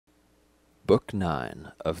Book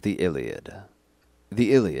 9 of the Iliad.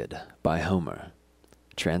 The Iliad by Homer.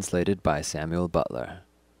 Translated by Samuel Buttler.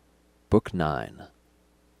 Book 9.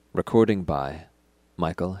 Recording by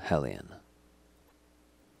Michael Hellion.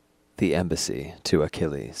 The Embassy to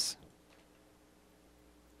Achilles.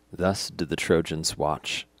 Thus did the Trojans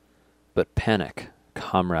watch, but panic,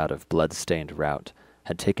 comrade of blood-stained rout,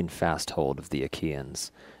 had taken fast hold of the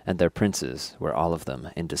Achaeans, and their princes were all of them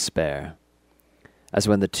in despair. As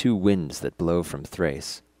when the two winds that blow from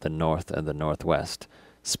Thrace, the north and the northwest,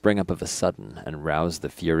 spring up of a sudden and rouse the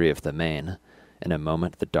fury of the main, in a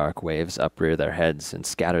moment the dark waves uprear their heads and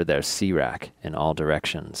scatter their sea-wrack in all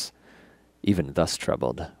directions. Even thus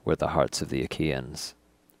troubled were the hearts of the Achaeans.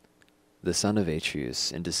 The son of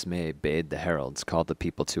Atreus in dismay bade the heralds call the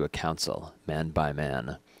people to a council, man by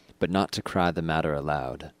man, but not to cry the matter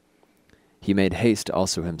aloud. He made haste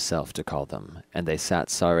also himself to call them, and they sat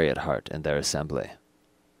sorry at heart in their assembly.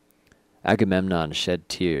 Agamemnon shed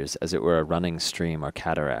tears as it were a running stream or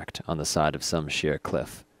cataract on the side of some sheer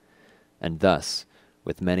cliff, and thus,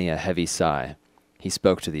 with many a heavy sigh, he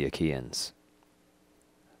spoke to the Achaeans.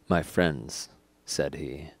 "My friends," said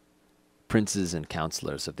he, "princes and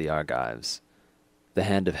counsellors of the Argives, the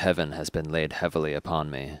hand of heaven has been laid heavily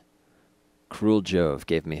upon me. Cruel Jove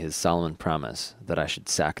gave me his solemn promise that I should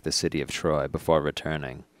sack the city of Troy before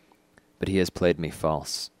returning, but he has played me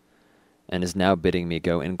false, and is now bidding me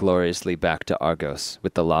go ingloriously back to Argos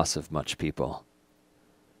with the loss of much people.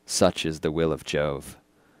 Such is the will of Jove,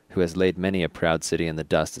 who has laid many a proud city in the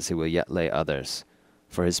dust as he will yet lay others,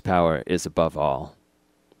 for his power is above all.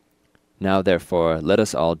 Now therefore let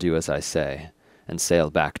us all do as I say, and sail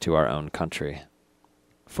back to our own country,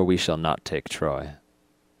 for we shall not take Troy."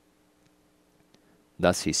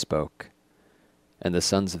 Thus he spoke, and the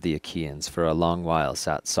sons of the Achaeans for a long while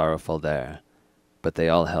sat sorrowful there, but they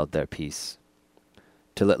all held their peace.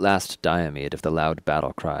 Till at last Diomed of the loud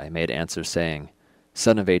battle-cry made answer saying,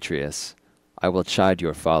 "Son of Atreus, I will chide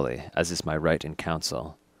your folly, as is my right in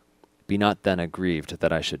council. Be not then aggrieved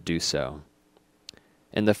that I should do so.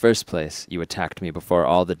 In the first place you attacked me before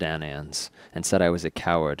all the Danaans, and said I was a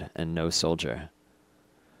coward and no soldier.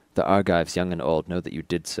 The Argives young and old know that you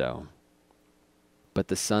did so. But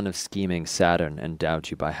the son of scheming Saturn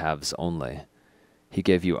endowed you by halves only. He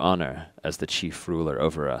gave you honor as the chief ruler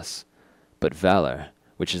over us, but valor,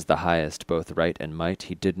 which is the highest both right and might,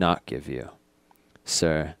 he did not give you.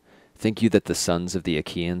 Sir, think you that the sons of the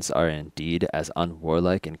Achaeans are indeed as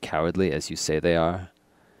unwarlike and cowardly as you say they are?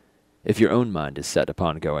 If your own mind is set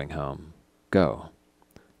upon going home, go.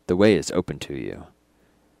 The way is open to you.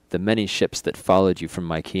 The many ships that followed you from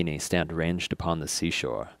Mycenae stand ranged upon the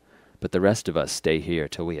seashore, but the rest of us stay here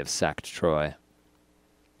till we have sacked Troy.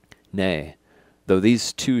 Nay, though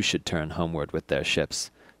these too should turn homeward with their ships,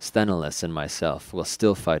 Sthenelus and myself will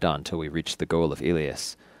still fight on till we reach the goal of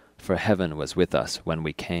Ilias, for heaven was with us when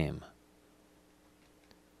we came."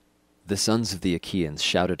 The sons of the Achaeans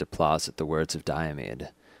shouted applause at the words of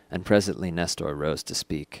Diomed, and presently Nestor rose to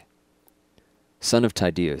speak. "Son of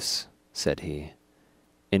Tydeus," said he,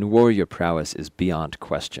 "in war your prowess is beyond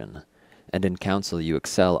question, and in counsel you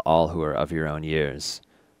excel all who are of your own years.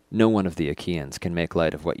 No one of the Achaeans can make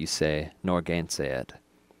light of what you say, nor gainsay it.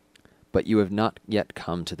 But you have not yet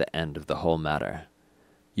come to the end of the whole matter.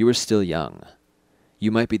 You are still young.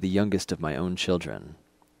 You might be the youngest of my own children.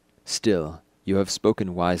 Still, you have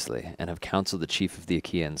spoken wisely, and have counselled the chief of the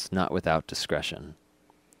Achaeans not without discretion.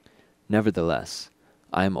 Nevertheless,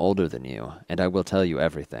 I am older than you, and I will tell you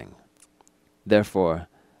everything. Therefore,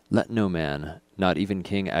 let no man, not even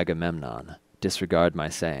King Agamemnon, disregard my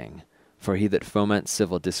saying, for he that foments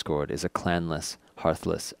civil discord is a clanless,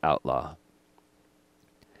 hearthless outlaw.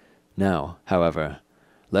 Now, however,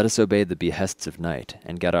 let us obey the behests of night,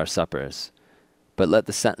 and get our suppers, but let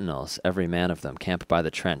the sentinels, every man of them, camp by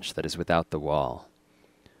the trench that is without the wall.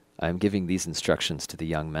 I am giving these instructions to the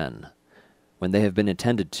young men. When they have been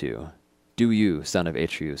attended to, do you, son of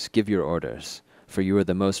Atreus, give your orders, for you are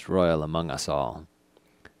the most royal among us all.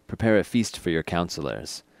 Prepare a feast for your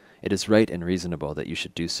counsellors. It is right and reasonable that you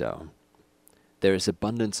should do so. There is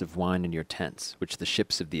abundance of wine in your tents, which the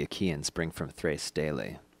ships of the Achaeans bring from Thrace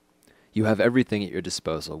daily. You have everything at your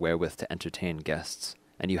disposal wherewith to entertain guests,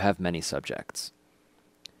 and you have many subjects.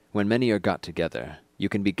 When many are got together, you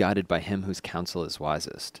can be guided by him whose counsel is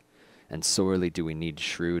wisest, and sorely do we need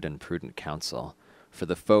shrewd and prudent counsel, for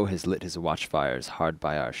the foe has lit his watchfires hard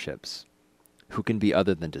by our ships. Who can be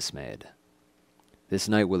other than dismayed? This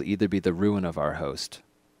night will either be the ruin of our host,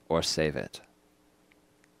 or save it."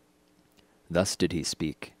 Thus did he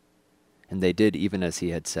speak, and they did even as he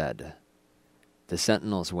had said. The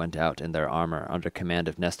sentinels went out in their armour under command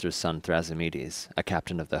of Nestor's son Thrasymedes, a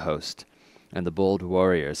captain of the host, and the bold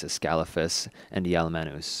warriors Ascalaphus and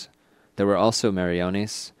Ialmenus. There were also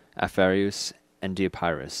Meriones, Apharius, and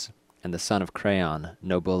Deipyrus, and the son of Creon,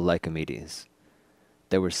 noble Lycomedes.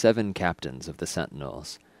 There were 7 captains of the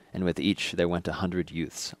sentinels, and with each there went 100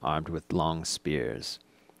 youths armed with long spears.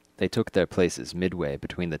 They took their places midway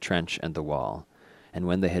between the trench and the wall, and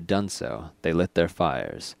when they had done so, they lit their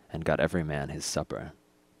fires, and got every man his supper.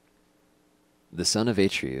 The son of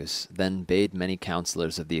Atreus then bade many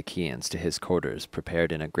counsellors of the Achaeans to his quarters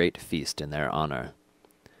prepared in a great feast in their honour.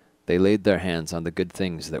 They laid their hands on the good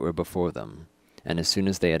things that were before them, and as soon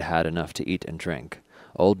as they had had enough to eat and drink,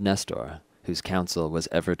 old Nestor, whose counsel was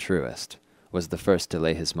ever truest, was the first to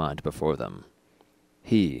lay his mind before them.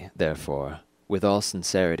 He, therefore, with all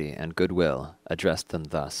sincerity and good will, addressed them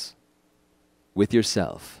thus. With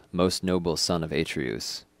yourself, most noble son of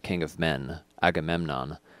Atreus, king of men,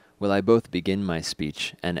 Agamemnon, will I both begin my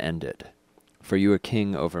speech and end it, for you are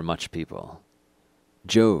king over much people.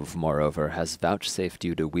 Jove, moreover, has vouchsafed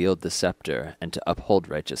you to wield the sceptre and to uphold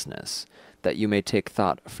righteousness, that you may take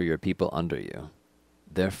thought for your people under you.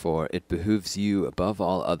 Therefore it behooves you above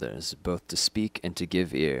all others both to speak and to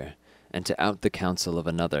give ear, and to out the counsel of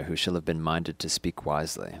another who shall have been minded to speak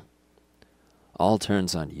wisely. All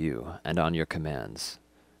turns on you and on your commands.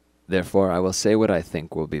 Therefore I will say what I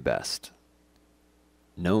think will be best.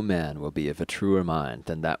 No man will be of a truer mind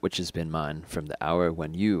than that which has been mine from the hour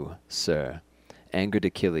when you, sir, angered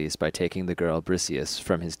Achilles by taking the girl Briseis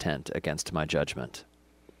from his tent against my judgment.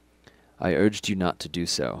 I urged you not to do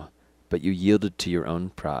so, but you yielded to your own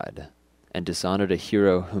pride, and dishonoured a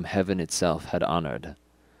hero whom heaven itself had honoured.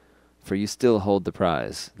 For you still hold the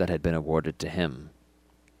prize that had been awarded to him.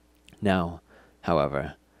 Now,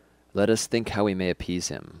 however, let us think how we may appease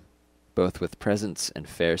him, both with presents and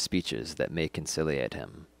fair speeches that may conciliate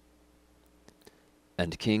him.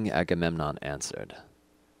 And King Agamemnon answered,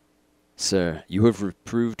 Sir, you have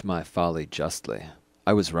reproved my folly justly.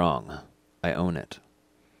 I was wrong. I own it.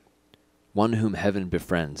 One whom heaven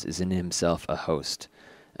befriends is in himself a host,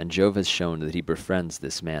 and Jove has shown that he befriends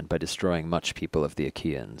this man by destroying much people of the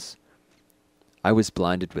Achaeans. I was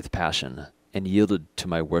blinded with passion, and yielded to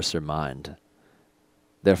my worser mind.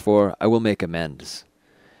 Therefore I will make amends,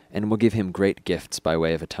 and will give him great gifts by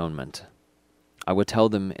way of atonement. I will tell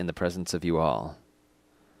them in the presence of you all.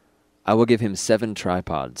 I will give him 7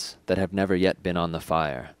 tripods that have never yet been on the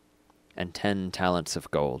fire, and 10 talents of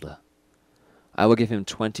gold. I will give him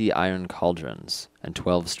 20 iron cauldrons, and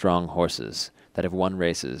 12 strong horses that have won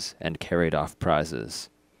races and carried off prizes.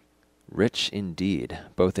 Rich indeed,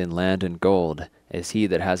 both in land and gold, is he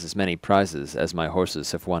that has as many prizes as my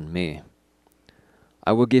horses have won me.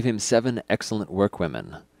 I will give him 7 excellent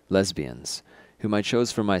workwomen, lesbians, whom I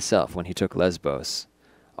chose for myself when he took Lesbos,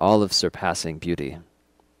 all of surpassing beauty.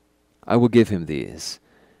 I will give him these,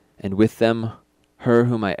 and with them her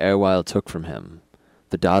whom I erewhile took from him,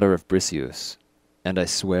 the daughter of Briseis, and I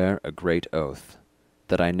swear a great oath,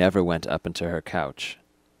 that I never went up into her couch,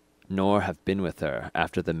 nor have been with her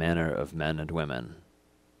after the manner of men and women.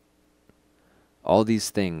 All these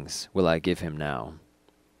things will I give him now,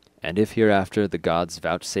 and if hereafter the gods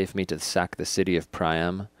vouchsafe me to sack the city of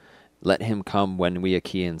Priam, let him come when we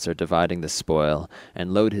Achaeans are dividing the spoil,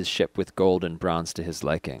 and load his ship with gold and bronze to his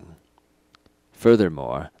liking.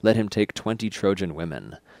 Furthermore, let him take 20 Trojan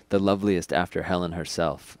women, the loveliest after Helen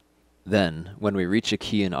herself. Then, when we reach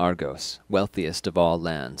Achaean Argos, wealthiest of all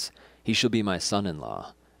lands, he shall be my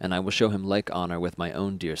son-in-law, and I will show him like honour with my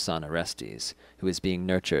own dear son Orestes, who is being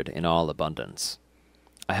nurtured in all abundance.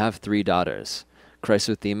 I have 3 daughters,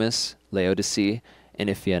 Chrysothemis, Laodice, and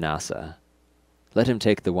Iphianassa. Let him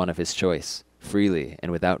take the one of his choice, freely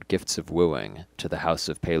and without gifts of wooing, to the house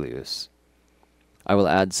of Peleus. I will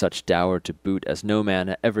add such dower to boot as no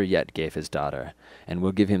man ever yet gave his daughter, and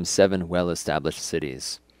will give him 7 well-established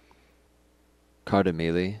cities,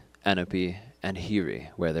 Cardamyle, Anope, and Here,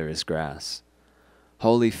 where there is grass,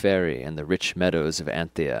 Holy Ferry and the rich meadows of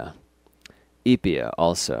Anthea, Epia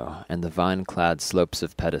also, and the vine-clad slopes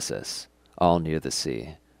of Pedasus, all near the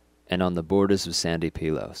sea, and on the borders of sandy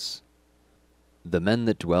Pylos. The men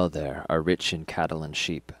that dwell there are rich in cattle and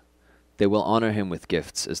sheep. They will honour him with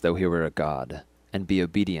gifts as though he were a god, and be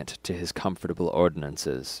obedient to his comfortable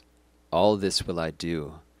ordinances. All this will I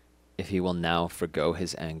do, if he will now forgo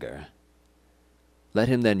his anger. Let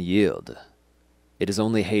him then yield. It is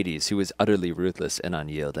only Hades who is utterly ruthless and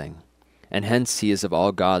unyielding, and hence he is of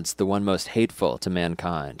all gods the one most hateful to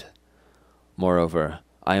mankind. Moreover,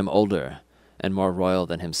 I am older and more royal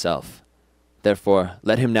than himself. Therefore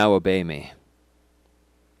let him now obey me.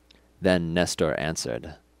 Then Nestor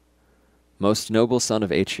answered, Most noble son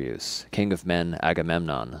of Atreus, king of men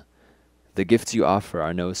Agamemnon, the gifts you offer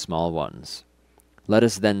are no small ones. Let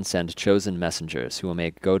us then send chosen messengers who will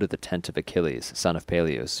make go to the tent of Achilles, son of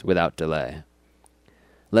Peleus, without delay.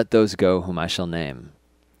 Let those go whom I shall name.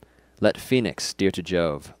 Let Phoenix, dear to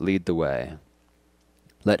Jove, lead the way.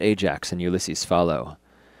 Let Ajax and Ulysses follow,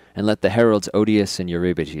 and let the heralds Odius and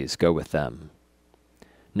Eurybates go with them.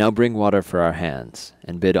 Now bring water for our hands,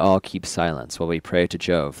 and bid all keep silence while we pray to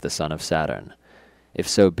Jove, the son of Saturn, if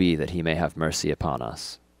so be that he may have mercy upon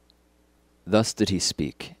us. Thus did he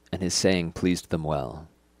speak, and his saying pleased them well.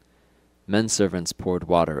 Men-servants poured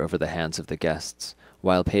water over the hands of the guests,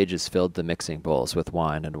 while pages filled the mixing bowls with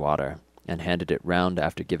wine and water, and handed it round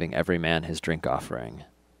after giving every man his drink-offering.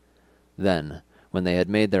 Then, when they had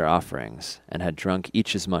made their offerings, and had drunk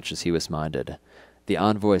each as much as he was minded, the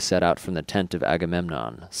envoys set out from the tent of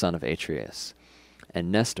Agamemnon, son of Atreus,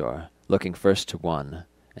 and Nestor, looking first to one,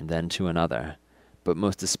 and then to another, but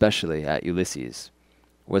most especially at Ulysses,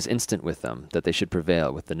 was instant with them that they should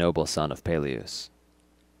prevail with the noble son of Peleus.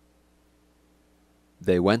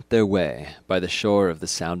 They went their way by the shore of the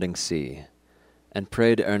sounding sea, and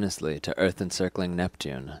prayed earnestly to earth-encircling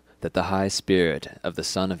Neptune that the high spirit of the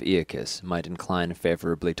son of Aeacus might incline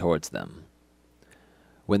favourably towards them.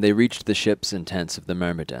 When they reached the ships and tents of the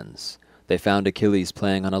Myrmidons, they found Achilles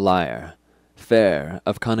playing on a lyre, fair,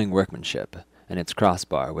 of cunning workmanship, and its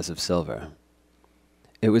crossbar was of silver.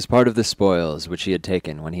 It was part of the spoils which he had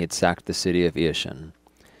taken when he had sacked the city of Aetion,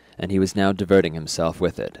 and he was now diverting himself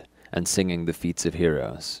with it, and singing the feats of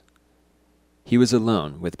heroes. He was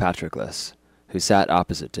alone with Patroclus, who sat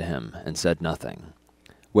opposite to him and said nothing,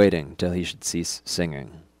 waiting till he should cease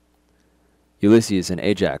singing. Ulysses and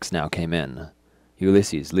Ajax now came in,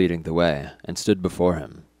 Ulysses leading the way, and stood before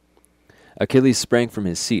him. Achilles sprang from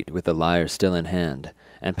his seat with the lyre still in hand,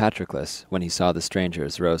 and Patroclus, when he saw the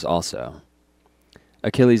strangers, rose also.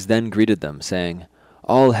 Achilles then greeted them, saying,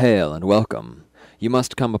 "All hail and welcome! You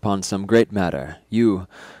must come upon some great matter, you,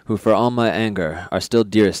 who for all my anger are still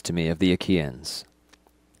dearest to me of the Achaeans."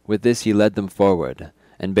 With this he led them forward,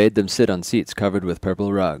 and bade them sit on seats covered with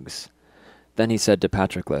purple rugs. Then he said to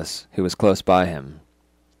Patroclus, who was close by him,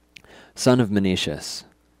 "Son of Menoetius,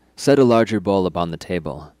 set a larger bowl upon the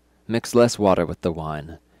table, mix less water with the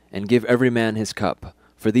wine, and give every man his cup,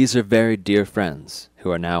 for these are very dear friends,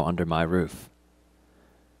 who are now under my roof."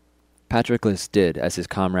 Patroclus did as his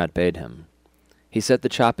comrade bade him. He set the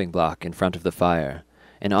chopping block in front of the fire,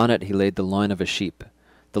 and on it he laid the loin of a sheep,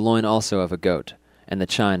 the loin also of a goat, and the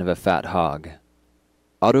chine of a fat hog.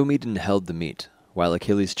 Automedon held the meat, while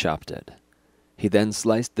Achilles chopped it. He then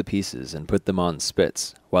sliced the pieces and put them on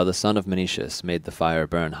spits, while the son of Menoetius made the fire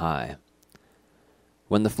burn high.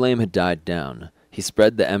 When the flame had died down, he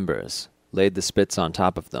spread the embers, laid the spits on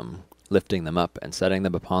top of them, lifting them up and setting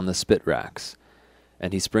them upon the spit racks,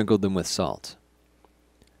 and he sprinkled them with salt.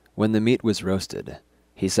 When the meat was roasted,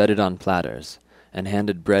 he set it on platters, and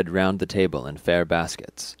handed bread round the table in fair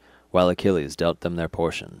baskets, while Achilles dealt them their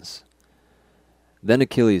portions. Then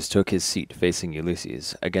Achilles took his seat facing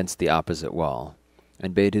Ulysses against the opposite wall,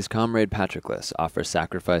 and bade his comrade Patroclus offer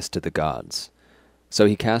sacrifice to the gods. So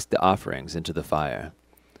he cast the offerings into the fire,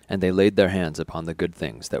 and they laid their hands upon the good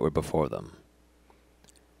things that were before them.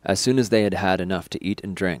 As soon as they had had enough to eat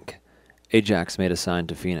and drink, Ajax made a sign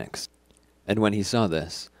to Phoenix, and when he saw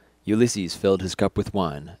this, Ulysses filled his cup with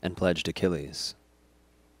wine and pledged Achilles.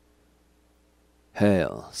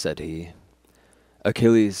 "Hail," said he.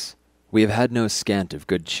 "Achilles, we have had no scant of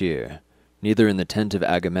good cheer, neither in the tent of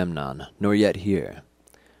Agamemnon, nor yet here.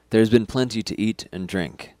 There has been plenty to eat and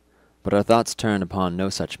drink, but our thoughts turn upon no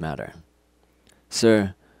such matter.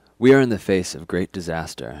 Sir, we are in the face of great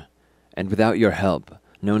disaster, and without your help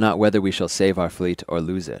know not whether we shall save our fleet or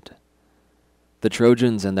lose it. The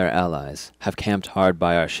Trojans and their allies have camped hard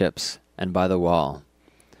by our ships and by the wall.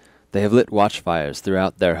 They have lit watchfires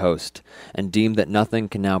throughout their host, and deem that nothing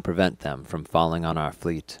can now prevent them from falling on our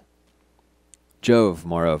fleet. Jove,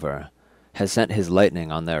 moreover, has sent his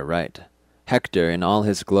lightning on their right. Hector in all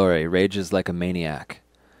his glory rages like a maniac.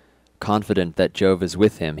 Confident that Jove is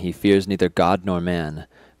with him, he fears neither god nor man,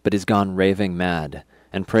 but is gone raving mad,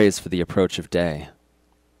 and prays for the approach of day.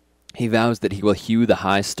 He vows that he will hew the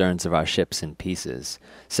high sterns of our ships in pieces,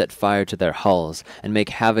 set fire to their hulls, and make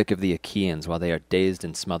havoc of the Achaeans while they are dazed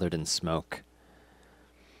and smothered in smoke.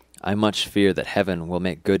 I much fear that heaven will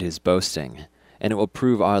make good his boasting, and it will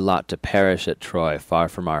prove our lot to perish at Troy far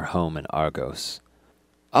from our home in Argos.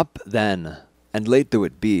 Up, then, and late though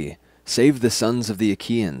it be, save the sons of the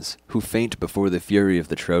Achaeans, who faint before the fury of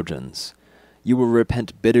the Trojans. You will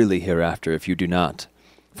repent bitterly hereafter if you do not.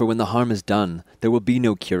 For when the harm is done, there will be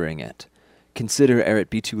no curing it. Consider ere it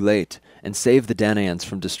be too late, and save the Danaans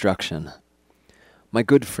from destruction. My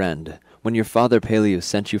good friend, When your father Peleus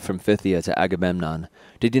sent you from Phthia to Agamemnon,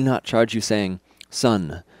 did he not charge you, saying,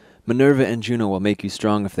 Son, Minerva and Juno will make you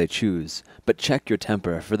strong if they choose, but check your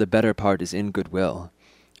temper, for the better part is in good will.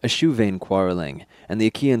 Eschew vain quarrelling, and the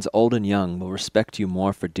Achaeans old and young will respect you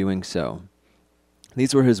more for doing so.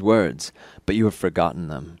 These were his words, but you have forgotten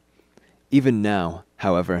them. Even now,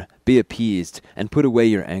 however, be appeased, and put away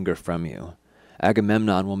your anger from you.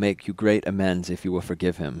 Agamemnon will make you great amends if you will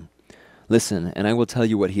forgive him. Listen, and I will tell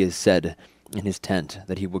you what he has said in his tent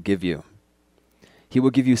that he will give you. He will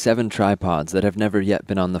give you 7 tripods that have never yet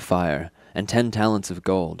been on the fire, and 10 talents of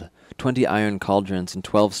gold, 20 iron cauldrons, and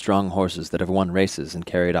 12 strong horses that have won races and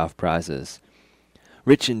carried off prizes.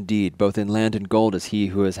 Rich indeed, both in land and gold, is he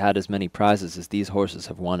who has had as many prizes as these horses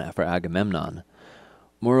have won for Agamemnon.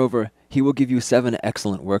 Moreover, he will give you 7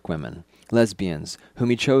 excellent workwomen, lesbians, whom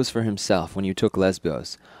he chose for himself when you took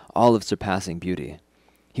Lesbos, all of surpassing beauty.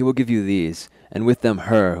 He will give you these, and with them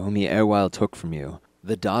her whom he erewhile took from you,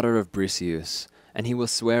 the daughter of Briseus, and he will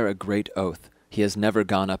swear a great oath. He has never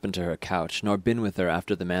gone up into her couch, nor been with her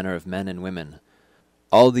after the manner of men and women.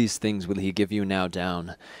 All these things will he give you now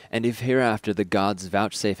down, and if hereafter the gods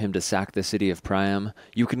vouchsafe him to sack the city of Priam,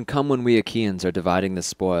 you can come when we Achaeans are dividing the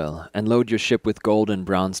spoil, and load your ship with gold and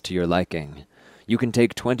bronze to your liking. You can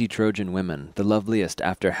take 20 Trojan women, the loveliest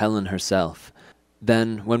after Helen herself.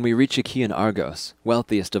 Then, when we reach Achaean Argos,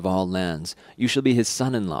 wealthiest of all lands, you shall be his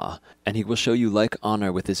son-in-law, and he will show you like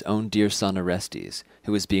honor with his own dear son Orestes,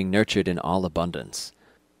 who is being nurtured in all abundance.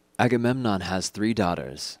 Agamemnon has 3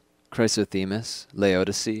 daughters, Chrysothemis,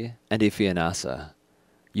 Laodice, and Iphianassa.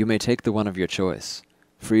 You may take the one of your choice,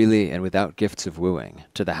 freely and without gifts of wooing,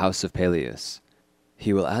 to the house of Peleus.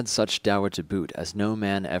 He will add such dower to boot as no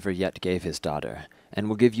man ever yet gave his daughter, and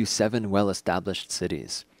will give you 7 well-established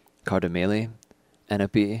cities, Cardamele,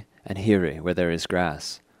 Enope, and Here, where there is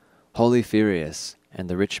grass, holy Phereus, and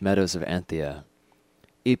the rich meadows of Anthea,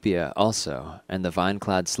 Epia also, and the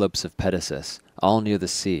vine-clad slopes of Pedasus, all near the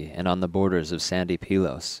sea, and on the borders of sandy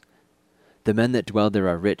Pylos. The men that dwell there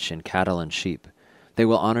are rich in cattle and sheep. They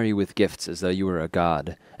will honor you with gifts as though you were a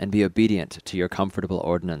god, and be obedient to your comfortable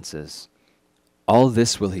ordinances. All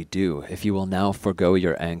this will he do, if you will now forego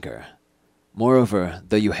your anger. Moreover,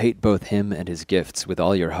 though you hate both him and his gifts with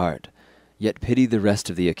all your heart, yet pity the rest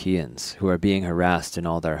of the Achaeans, who are being harassed in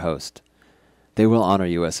all their host. They will honor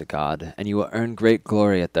you as a god, and you will earn great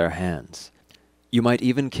glory at their hands. You might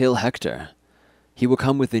even kill Hector. He will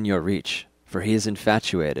come within your reach, for he is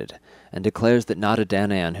infatuated, and declares that not a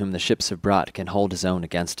Danaan whom the ships have brought can hold his own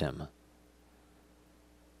against him.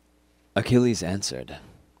 Achilles answered,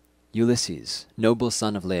 Ulysses, noble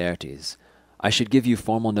son of Laertes, I should give you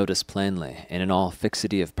formal notice plainly, and in all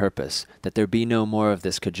fixity of purpose, that there be no more of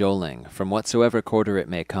this cajoling, from whatsoever quarter it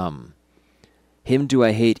may come. Him do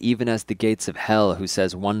I hate even as the gates of hell, who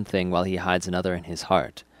says one thing while he hides another in his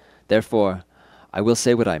heart. Therefore, I will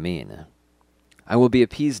say what I mean. I will be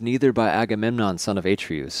appeased neither by Agamemnon son of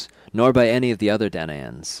Atreus, nor by any of the other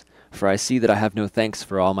Danaans, for I see that I have no thanks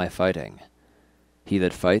for all my fighting. He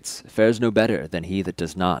that fights fares no better than he that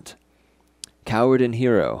does not. Coward and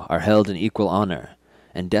hero are held in equal honor,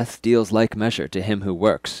 and death deals like measure to him who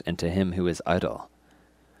works and to him who is idle.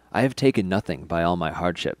 I have taken nothing by all my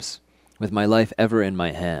hardships, with my life ever in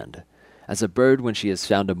my hand. As a bird when she has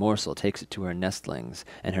found a morsel takes it to her nestlings,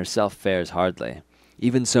 and herself fares hardly,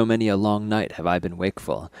 even so many a long night have I been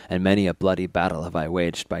wakeful, and many a bloody battle have I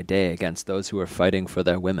waged by day against those who are fighting for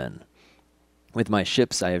their women. With my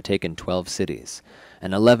ships I have taken 12 cities,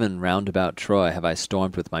 and 11 round about Troy have I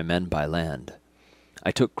stormed with my men by land.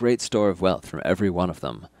 I took great store of wealth from every one of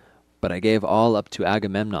them, but I gave all up to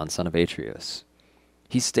Agamemnon son of Atreus.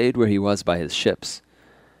 He stayed where he was by his ships,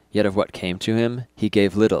 yet of what came to him he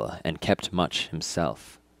gave little and kept much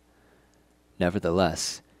himself.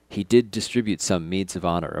 Nevertheless, he did distribute some meeds of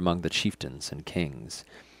honor among the chieftains and kings,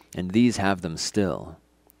 and these have them still.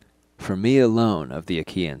 For me alone of the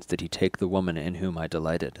Achaeans did he take the woman in whom I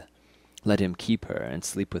delighted. Let him keep her and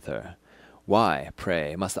sleep with her. Why,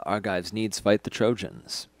 pray, must the Argives needs fight the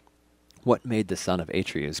Trojans? What made the son of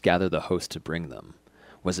Atreus gather the host to bring them?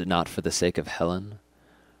 Was it not for the sake of Helen?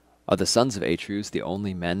 Are the sons of Atreus the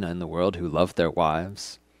only men in the world who love their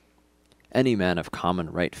wives? Any man of common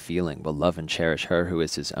right feeling will love and cherish her who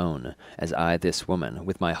is his own, as I this woman,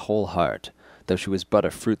 with my whole heart, though she was but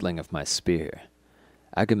a fruitling of my spear.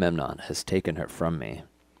 Agamemnon has taken her from me.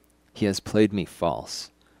 He has played me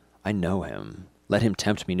false. I know him. Let him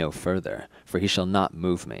tempt me no further, for he shall not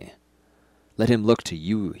move me. Let him look to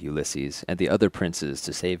you, Ulysses, and the other princes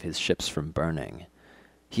to save his ships from burning.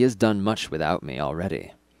 He has done much without me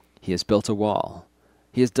already. He has built a wall.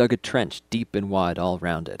 He has dug a trench deep and wide all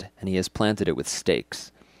round it, and he has planted it with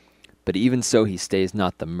stakes. but even so he stays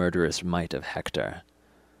not the murderous might of Hector.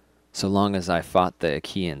 So long as I fought the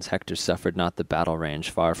Achaeans, Hector suffered not the battle range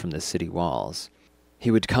far from the city walls.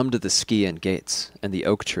 He would come to the Scaean gates and the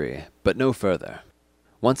oak tree, but no further.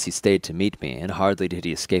 Once he stayed to meet me, and hardly did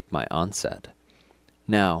he escape my onset.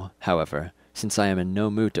 Now, however, since I am in no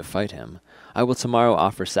mood to fight him, I will tomorrow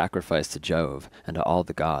offer sacrifice to Jove and to all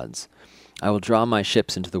the gods. I will draw my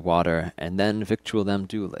ships into the water, and then victual them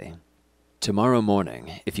duly. Tomorrow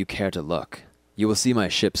morning, if you care to look, you will see my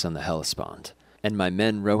ships on the Hellespont, and my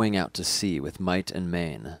men rowing out to sea with might and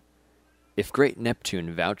main. If great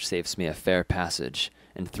Neptune vouchsafes me a fair passage,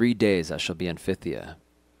 in 3 days I shall be in Phthia.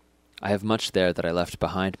 I have much there that I left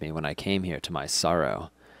behind me when I came here to my sorrow,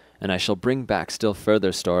 and I shall bring back still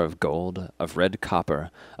further store of gold, of red copper,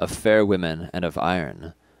 of fair women, and of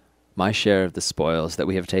iron, my share of the spoils that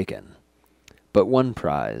we have taken. But one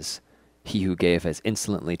prize, he who gave has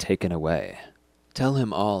insolently taken away. Tell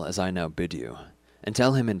him all as I now bid you, and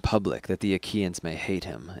tell him in public that the Achaeans may hate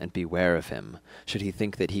him, and beware of him, should he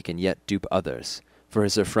think that he can yet dupe others, for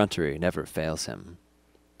his effrontery never fails him.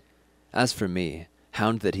 As for me,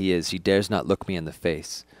 hound that he is, he dares not look me in the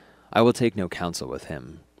face. I will take no counsel with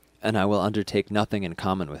him, and I will undertake nothing in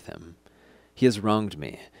common with him. He has wronged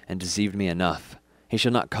me, and deceived me enough. He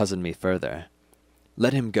shall not cozen me further.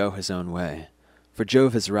 Let him go his own way, for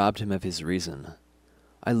Jove has robbed him of his reason.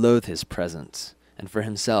 I loathe his presence, and for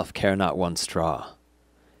himself care not one straw.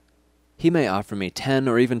 He may offer me 10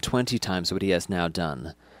 or even 20 times what he has now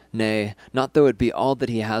done, nay, not though it be all that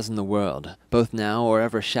he has in the world, both now or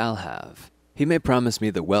ever shall have. He may promise me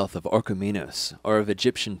the wealth of Orchomenus, or of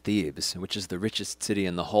Egyptian Thebes, which is the richest city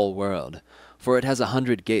in the whole world, for it has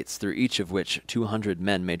 100 gates through each of which 200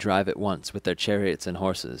 men may drive at once with their chariots and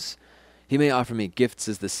horses. He may offer me gifts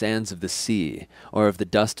as the sands of the sea, or of the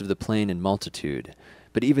dust of the plain in multitude,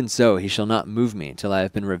 but even so he shall not move me till I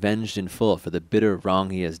have been revenged in full for the bitter wrong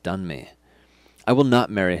he has done me. I will not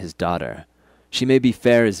marry his daughter. She may be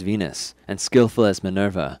fair as Venus, and skilful as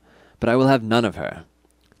Minerva, but I will have none of her.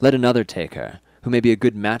 Let another take her, who may be a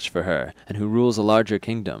good match for her, and who rules a larger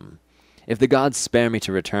kingdom. If the gods spare me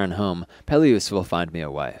to return home, Peleus will find me a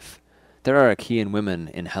wife. There are Achaean women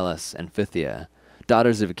in Hellas and Phthia,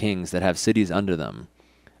 daughters of kings that have cities under them.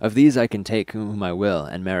 Of these I can take whom I will,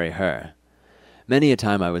 and marry her. Many a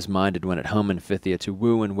time I was minded when at home in Phthia to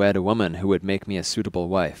woo and wed a woman who would make me a suitable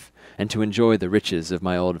wife, and to enjoy the riches of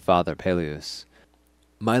my old father Peleus.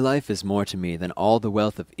 My life is more to me than all the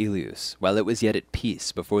wealth of Ilius, while it was yet at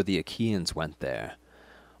peace before the Achaeans went there,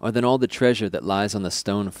 or than all the treasure that lies on the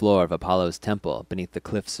stone floor of Apollo's temple beneath the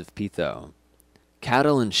cliffs of Pytho.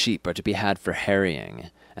 Cattle and sheep are to be had for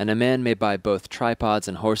harrying, and a man may buy both tripods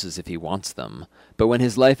and horses if he wants them, but when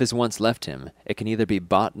his life is once left him, it can neither be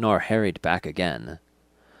bought nor harried back again.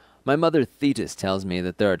 My mother Thetis tells me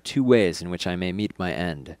that there are 2 ways in which I may meet my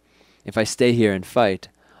end. If I stay here and fight,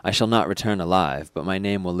 I shall not return alive, but my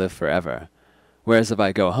name will live forever. Whereas if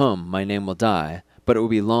I go home, my name will die, but it will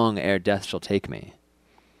be long ere death shall take me.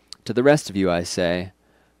 To the rest of you I say,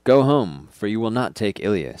 go home, for you will not take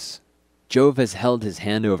Ilius. Jove has held his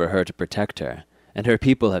hand over her to protect her, and her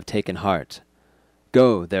people have taken heart.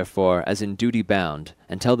 Go, therefore, as in duty bound,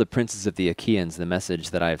 and tell the princes of the Achaeans the message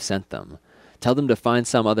that I have sent them. Tell them to find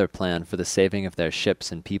some other plan for the saving of their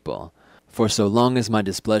ships and people, for so long as my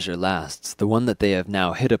displeasure lasts, the one that they have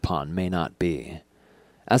now hit upon may not be.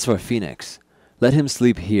 As for Phoenix, let him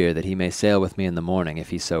sleep here that he may sail with me in the morning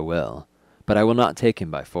if he so will, but I will not take him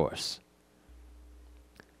by force.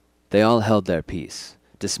 They all held their peace,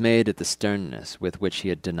 dismayed at the sternness with which he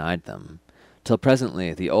had denied them, till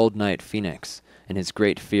presently the old knight Phoenix, in his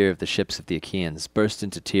great fear of the ships of the Achaeans, burst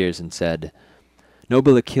into tears and said,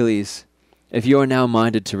 Noble Achilles, if you are now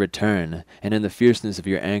minded to return, and in the fierceness of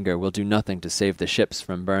your anger will do nothing to save the ships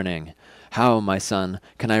from burning, how, my son,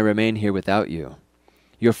 can I remain here without you?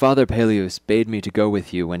 Your father Peleus bade me to go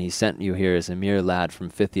with you when he sent you here as a mere lad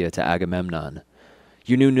from Phthia to Agamemnon.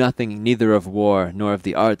 You knew nothing neither of war nor of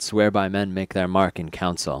the arts whereby men make their mark in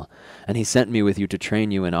council, and he sent me with you to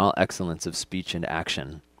train you in all excellence of speech and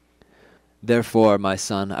action. Therefore, my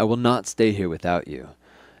son, I will not stay here without you.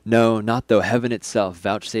 No, not though heaven itself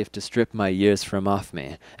vouchsafe to strip my years from off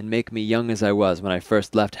me, and make me young as I was when I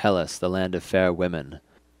first left Hellas, the land of fair women.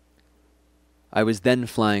 I was then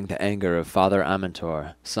flying the anger of Father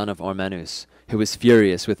Amintor, son of Ormenus, who was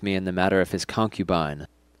furious with me in the matter of his concubine,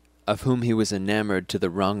 of whom he was enamoured to the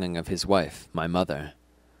wronging of his wife, my mother.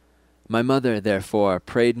 My mother, therefore,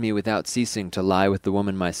 prayed me without ceasing to lie with the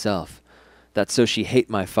woman myself, that so she hate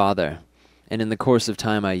my father, and in the course of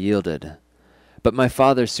time I yielded. But my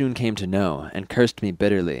father soon came to know, and cursed me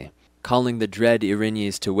bitterly, calling the dread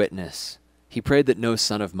Erinyes to witness. He prayed that no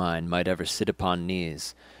son of mine might ever sit upon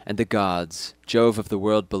knees, and the gods, Jove of the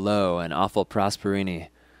world below and awful Prosperini,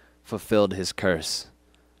 fulfilled his curse.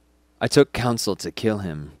 I took counsel to kill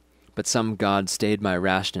him, but some god stayed my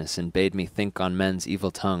rashness and bade me think on men's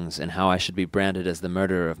evil tongues and how I should be branded as the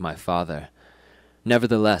murderer of my father.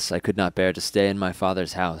 Nevertheless, I could not bear to stay in my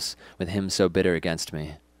father's house with him so bitter against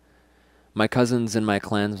me. My cousins and my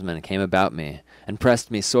clansmen came about me, and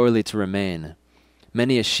pressed me sorely to remain.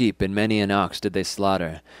 Many a sheep and many an ox did they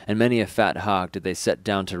slaughter, and many a fat hog did they set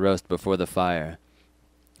down to roast before the fire.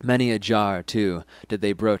 Many a jar, too, did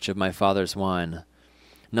they broach of my father's wine.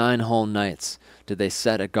 9 whole nights did they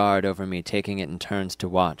set a guard over me, taking it in turns to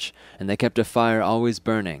watch, and they kept a fire always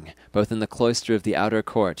burning, both in the cloister of the outer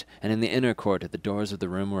court and in the inner court at the doors of the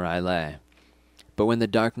room where I lay. But when the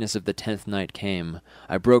darkness of the 10th night came,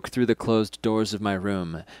 I broke through the closed doors of my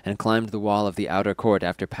room, and climbed the wall of the outer court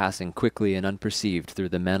after passing quickly and unperceived through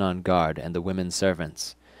the men on guard and the women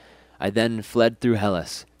servants. I then fled through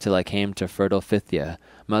Hellas, till I came to fertile Phthia,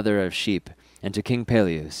 mother of sheep, and to King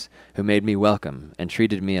Peleus, who made me welcome, and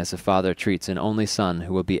treated me as a father treats an only son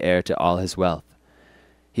who will be heir to all his wealth.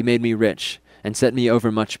 He made me rich, and set me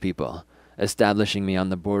over much people, establishing me on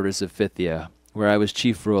the borders of Phthia, where I was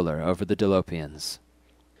chief ruler over the Dolopians.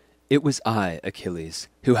 It was I, Achilles,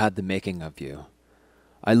 who had the making of you.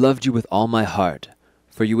 I loved you with all my heart,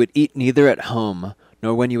 for you would eat neither at home,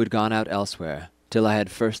 nor when you had gone out elsewhere, till I had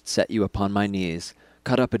first set you upon my knees,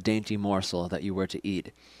 cut up a dainty morsel that you were to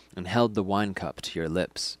eat, and held the wine-cup to your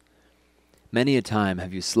lips. Many a time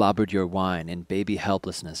have you slobbered your wine in baby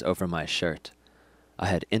helplessness over my shirt. I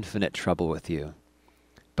had infinite trouble with you.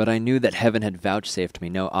 But I knew that heaven had vouchsafed me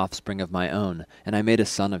no offspring of my own, and I made a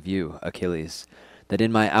son of you, Achilles, that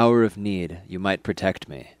in my hour of need you might protect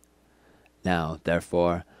me. Now,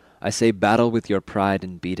 therefore, I say battle with your pride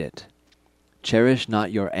and beat it. Cherish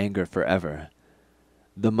not your anger forever.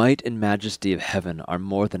 The might and majesty of heaven are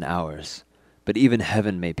more than ours, but even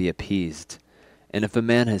heaven may be appeased. And if a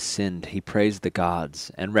man has sinned, he prays the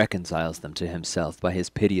gods, and reconciles them to himself by his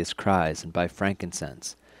piteous cries and by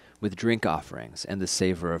frankincense, with drink offerings and the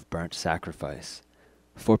savour of burnt sacrifice.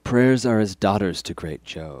 For prayers are as daughters to great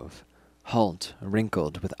Jove. Halt,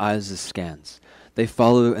 wrinkled, with eyes askance, they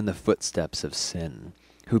follow in the footsteps of sin,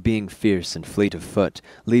 who being fierce and fleet of foot,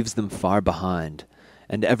 leaves them far behind,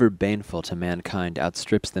 and ever baneful to mankind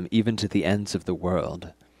outstrips them even to the ends of the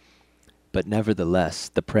world. But nevertheless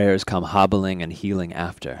the prayers come hobbling and healing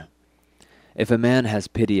after. If a man has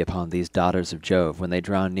pity upon these daughters of Jove when they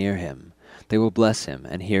draw near him, they will bless him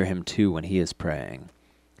and hear him too when he is praying.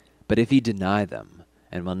 But if he deny them,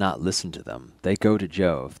 and will not listen to them, they go to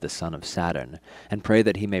Jove, the son of Saturn, and pray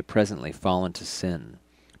that he may presently fall into sin,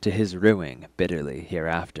 to his ruing bitterly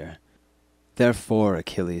hereafter. Therefore,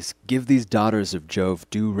 Achilles, give these daughters of Jove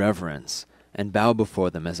due reverence, and bow before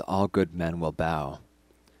them as all good men will bow.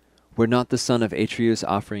 Were not the son of Atreus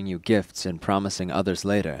offering you gifts and promising others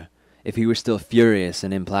later, if he were still furious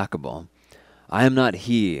and implacable? I am not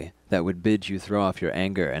he that would bid you throw off your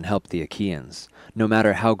anger and help the Achaeans, no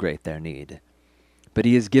matter how great their need. But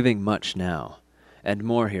he is giving much now, and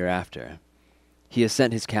more hereafter. He has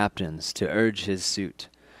sent his captains to urge his suit,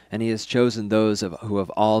 and he has chosen those who of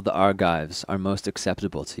all the Argives are most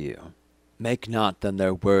acceptable to you. Make not then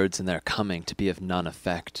their words and their coming to be of none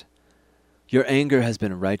effect. Your anger has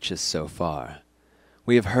been righteous so far.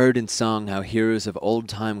 We have heard in song how heroes of old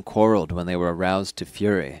time quarrelled when they were aroused to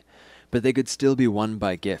fury, but they could still be won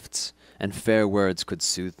by gifts, and fair words could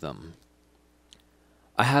soothe them.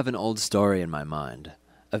 I have an old story in my mind,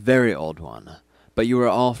 a very old one, but you are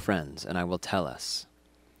all friends, and I will tell us.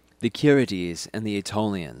 The Curetes and the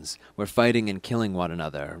Aetolians were fighting and killing one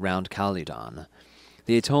another round Calydon,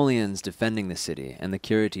 the Aetolians defending the city, and the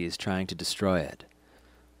Curetes trying to destroy it.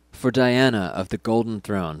 For Diana of the golden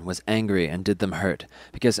throne was angry and did them hurt,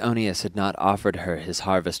 because Oeneus had not offered her his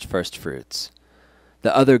harvest firstfruits.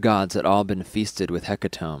 The other gods had all been feasted with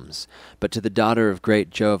hecatombs, but to the daughter of great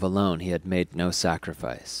Jove alone he had made no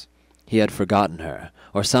sacrifice. He had forgotten her,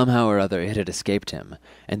 or somehow or other it had escaped him,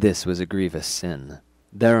 and this was a grievous sin.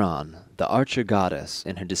 Thereon the archer goddess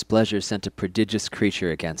in her displeasure sent a prodigious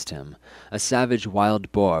creature against him, a savage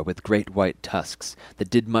wild boar with great white tusks that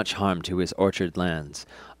did much harm to his orchard lands,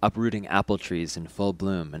 uprooting apple trees in full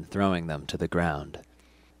bloom and throwing them to the ground.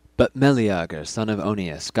 But Meleager, son of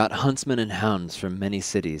Oeneus, got huntsmen and hounds from many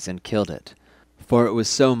cities and killed it, for it was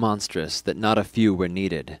so monstrous that not a few were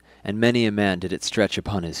needed, and many a man did it stretch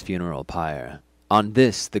upon his funeral pyre. On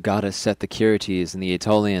this the goddess set the Curetes and the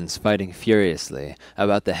Aetolians fighting furiously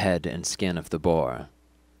about the head and skin of the boar.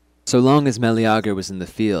 So long as Meleager was in the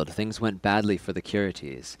field, things went badly for the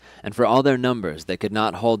Curetes, and for all their numbers they could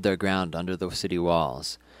not hold their ground under the city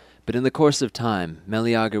walls. But in the course of time,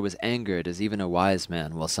 Meleager was angered as even a wise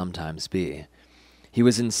man will sometimes be. He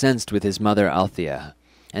was incensed with his mother Althea,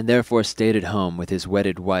 and therefore stayed at home with his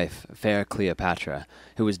wedded wife, fair Cleopatra,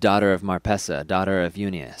 who was daughter of Marpessa, daughter of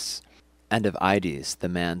Euneus, and of Ides, the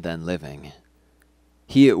man then living.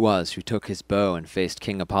 He it was who took his bow and faced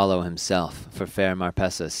King Apollo himself, for fair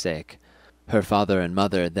Marpessa's sake. Her father and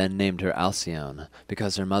mother then named her Alcyone,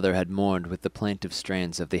 because her mother had mourned with the plaintive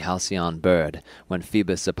strains of the halcyon bird, when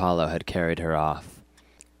Phoebus Apollo had carried her off.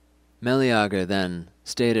 Meleager then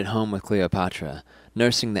stayed at home with Cleopatra,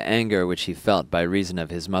 nursing the anger which he felt by reason of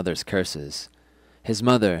his mother's curses. His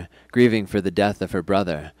mother, grieving for the death of her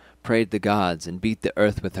brother, prayed the gods and beat the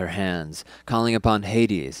earth with her hands, calling upon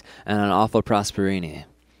Hades and on awful Proserpine.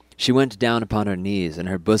 She went down upon her knees, and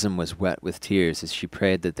her bosom was wet with tears as she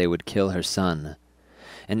prayed that they would kill her son.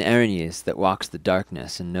 And Erinyes, that walks the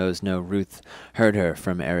darkness and knows no ruth, heard her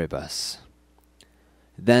from Erebus.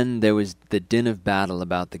 Then there was the din of battle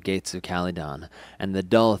about the gates of Calydon, and the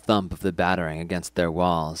dull thump of the battering against their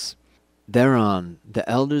walls. Thereon the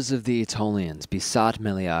elders of the Aetolians besought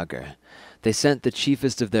Meleager. They sent the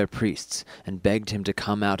chiefest of their priests, and begged him to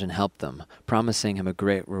come out and help them, promising him a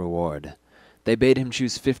great reward. They bade him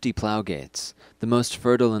choose 50 plough-gates, the most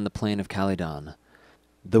fertile in the plain of Calydon,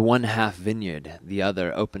 the one half vineyard, the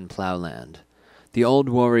other open plough-land. The old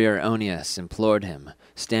warrior Oeneus implored him,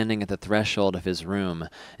 standing at the threshold of his room,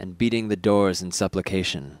 and beating the doors in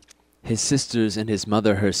supplication. His sisters and his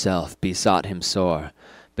mother herself besought him sore,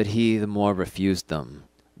 but he the more refused them.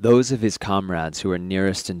 Those of his comrades who were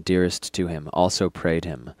nearest and dearest to him also prayed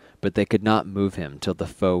him, but they could not move him till the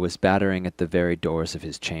foe was battering at the very doors of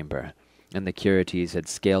his chamber, and the Curetes had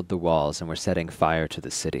scaled the walls and were setting fire to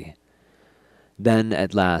the city. Then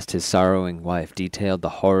at last his sorrowing wife detailed the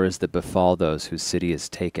horrors that befall those whose city is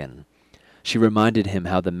taken. She reminded him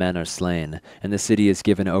how the men are slain, and the city is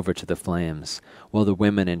given over to the flames, while the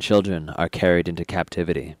women and children are carried into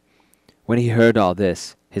captivity. When he heard all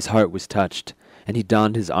this, his heart was touched, and he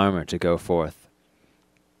donned his armor to go forth.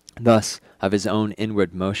 Thus, of his own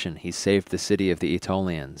inward motion he saved the city of the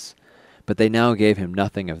Aetolians. But they now gave him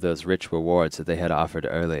nothing of those rich rewards that they had offered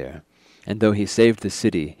earlier, and though he saved the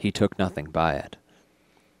city, he took nothing by it.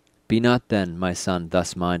 Be not then, my son,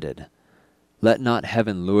 thus minded. Let not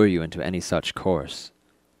heaven lure you into any such course.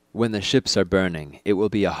 When the ships are burning, it will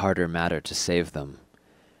be a harder matter to save them.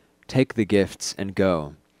 Take the gifts and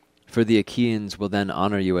go, for the Achaeans will then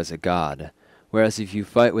honor you as a god, whereas if you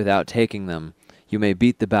fight without taking them, you may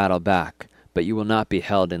beat the battle back, but you will not be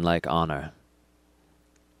held in like honor.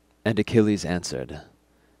 And Achilles answered,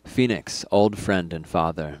 Phoenix, old friend and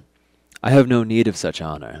father, I have no need of such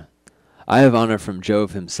honor. I have honor from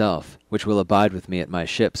Jove himself, which will abide with me at my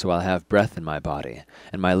ships while I have breath in my body,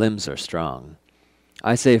 and my limbs are strong.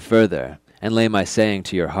 I say further, and lay my saying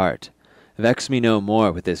to your heart, vex me no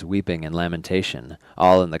more with this weeping and lamentation,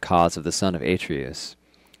 all in the cause of the son of Atreus.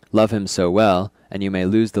 Love him so well, and you may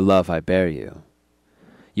lose the love I bear you.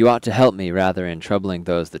 You ought to help me rather in troubling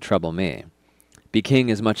those that trouble me. Be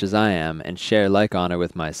king as much as I am, and share like honor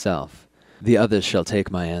with myself. The others shall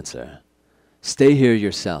take my answer. Stay here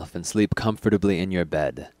yourself, and sleep comfortably in your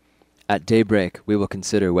bed. At daybreak we will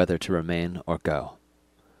consider whether to remain or go.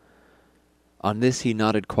 On this he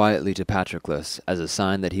nodded quietly to Patroclus, as a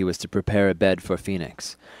sign that he was to prepare a bed for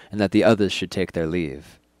Phoenix, and that the others should take their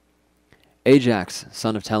leave. Ajax,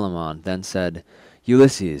 son of Telamon, then said,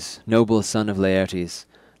 Ulysses, noble son of Laertes,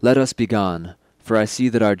 let us be gone, for I see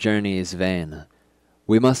that our journey is vain.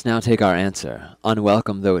 We must now take our answer,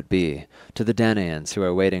 unwelcome though it be, to the Danaans who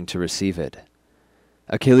are waiting to receive it.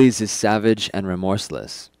 Achilles is savage and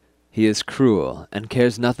remorseless. He is cruel, and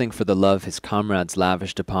cares nothing for the love his comrades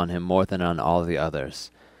lavished upon him more than on all the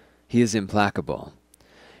others. He is implacable.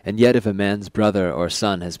 And yet if a man's brother or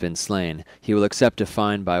son has been slain, he will accept a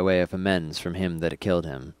fine by way of amends from him that killed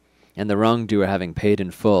him, and the wrongdoer having paid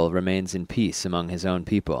in full remains in peace among his own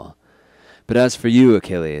people. But as for you,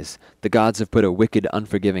 Achilles, the gods have put a wicked,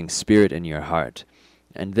 unforgiving spirit in your heart,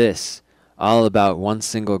 and this, all about one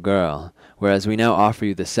single girl, whereas we now offer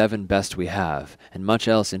you the 7 best we have, and much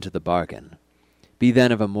else into the bargain. Be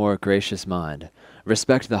then of a more gracious mind.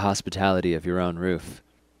 Respect the hospitality of your own roof.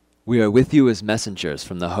 We are with you as messengers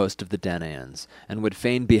from the host of the Danaans, and would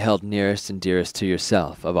fain be held nearest and dearest to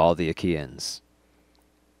yourself of all the Achaeans.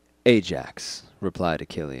 Ajax, replied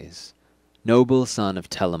Achilles, noble son of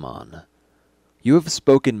Telamon, you have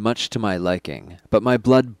spoken much to my liking, but my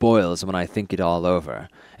blood boils when I think it all over,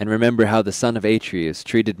 and remember how the son of Atreus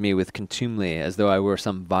treated me with contumely as though I were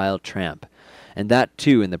some vile tramp, and that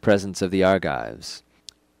too in the presence of the Argives.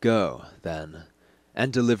 Go, then,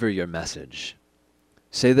 and deliver your message.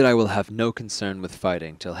 Say that I will have no concern with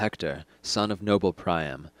fighting till Hector, son of noble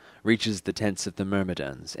Priam, reaches the tents of the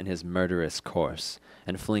Myrmidons in his murderous course,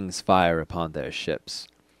 and flings fire upon their ships.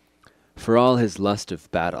 For all his lust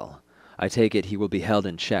of battle, I take it he will be held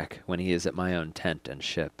in check when he is at my own tent and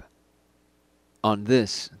ship." On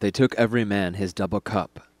this they took every man his double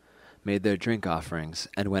cup, made their drink offerings,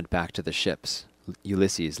 and went back to the ships,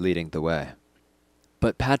 Ulysses leading the way.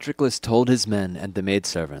 But Patroclus told his men and the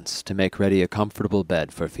maidservants to make ready a comfortable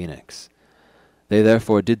bed for Phoenix. They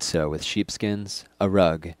therefore did so with sheepskins, a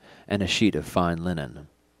rug, and a sheet of fine linen.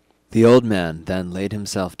 The old man then laid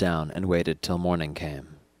himself down and waited till morning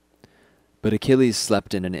came. But Achilles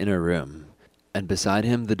slept in an inner room, and beside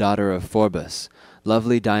him the daughter of Phorbas,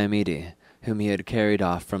 lovely Diomede, whom he had carried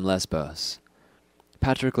off from Lesbos.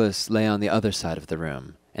 Patroclus lay on the other side of the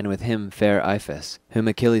room, and with him fair Iphis, whom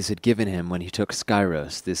Achilles had given him when he took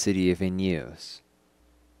Scyros, the city of Aeneus.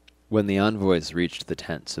 When the envoys reached the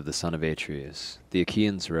tents of the son of Atreus, the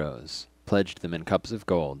Achaeans rose, pledged them in cups of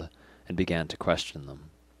gold, and began to question them.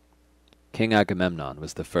 King Agamemnon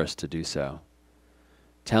was the first to do so.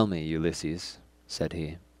 "Tell me, Ulysses," said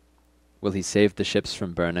he, "will he save the ships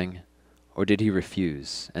from burning, or did he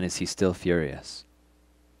refuse, and is he still furious?"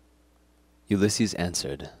 Ulysses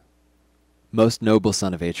answered, "Most noble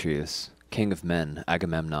son of Atreus, king of men,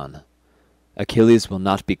 Agamemnon, Achilles will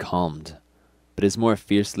not be calmed, but is more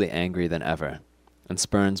fiercely angry than ever, and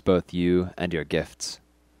spurns both you and your gifts.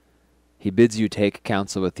 He bids you take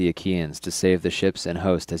counsel with the Achaeans to save the ships and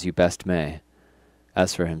host as you best may.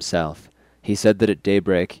 As for himself, he said that at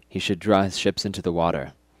daybreak he should draw his ships into the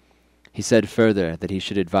water. He said further that he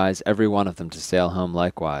should advise every one of them to sail home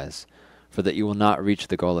likewise, for that you will not reach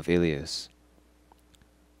the goal of Ilius.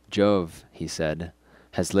 Jove, he said,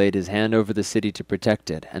 has laid his hand over the city to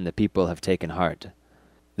protect it, and the people have taken heart.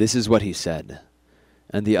 This is what he said,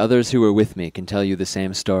 and the others who were with me can tell you the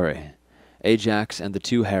same story, Ajax and the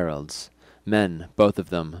 2 heralds, men, both of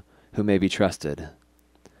them, who may be trusted.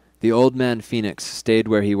 The old man Phoenix stayed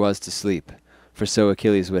where he was to sleep, for so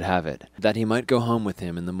Achilles would have it, that he might go home with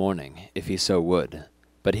him in the morning, if he so would,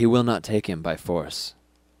 but he will not take him by force."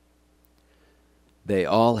 They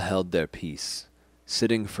all held their peace,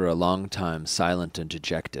 sitting for a long time silent and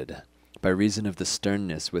dejected, by reason of the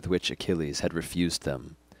sternness with which Achilles had refused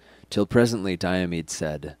them, till presently Diomede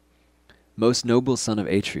said, "Most noble son of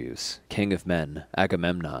Atreus, king of men,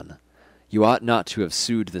 Agamemnon, you ought not to have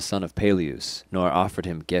sued the son of Peleus, nor offered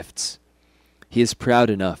him gifts. He is proud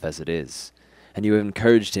enough as it is, and you have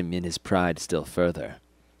encouraged him in his pride still further.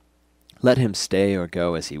 Let him stay or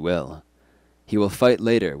go as he will. He will fight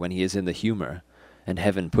later when he is in the humour, and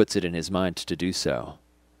heaven puts it in his mind to do so.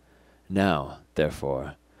 Now,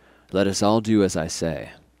 therefore, let us all do as I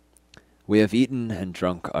say. We have eaten and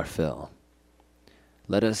drunk our fill.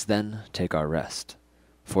 Let us then take our rest,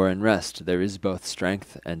 for in rest there is both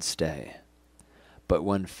strength and stay. But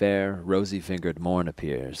when fair, rosy-fingered morn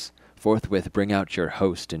appears, forthwith bring out your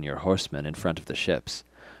host and your horsemen in front of the ships,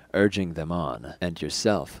 urging them on, and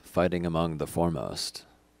yourself fighting among the foremost."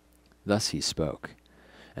 Thus he spoke,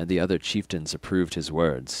 and the other chieftains approved his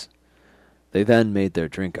words. They then made their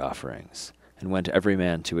drink offerings, and went every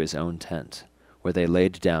man to his own tent, where they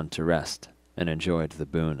laid down to rest, and enjoyed the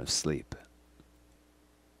boon of sleep.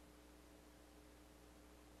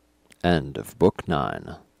 End of Book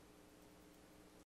 9.